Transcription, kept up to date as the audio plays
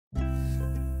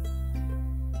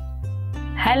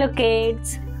Hello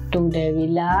kids, today we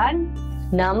learn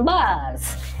numbers.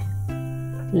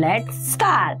 Let's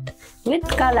start with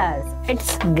colors.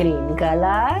 It's green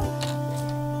color,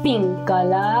 pink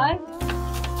color,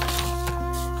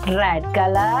 red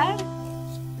color,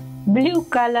 blue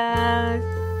color.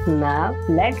 Now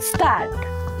let's start.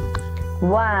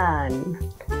 One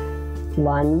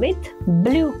with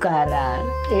blue color.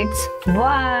 It's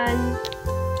 1.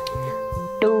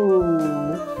 Two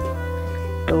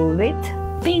with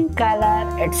pink color.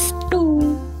 It's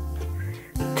 2.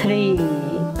 3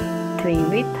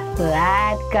 with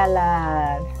red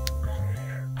color.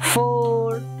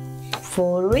 4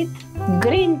 with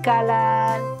green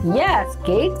color. Yes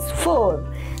kids, 4.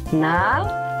 Now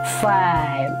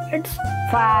 5. It's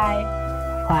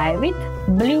 5 with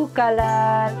blue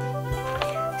color.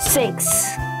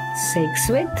 6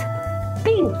 with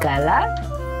pink color.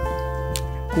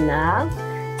 Now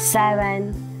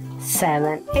 7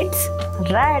 it's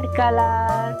red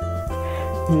color.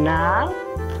 Now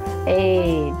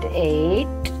 8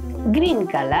 green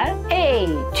color.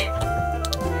 8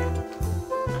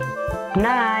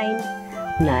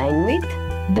 9 with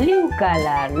blue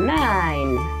color.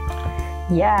 9.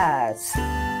 Yes.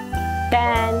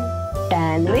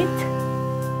 10 with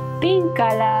pink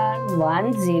color.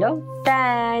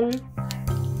 10.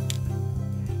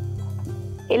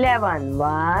 11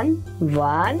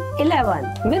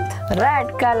 with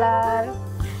red color.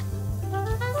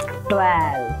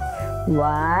 12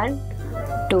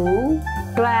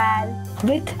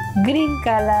 with green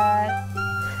color.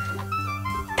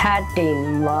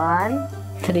 13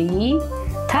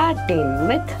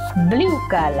 with blue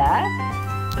color.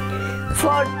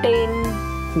 14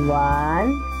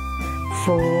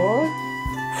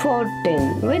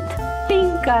 with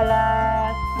pink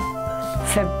color.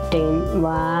 15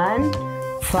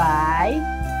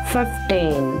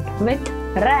 with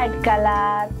red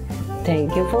color.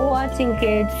 Thank you for watching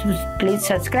kids. Please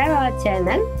subscribe our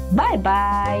channel. Bye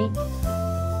bye.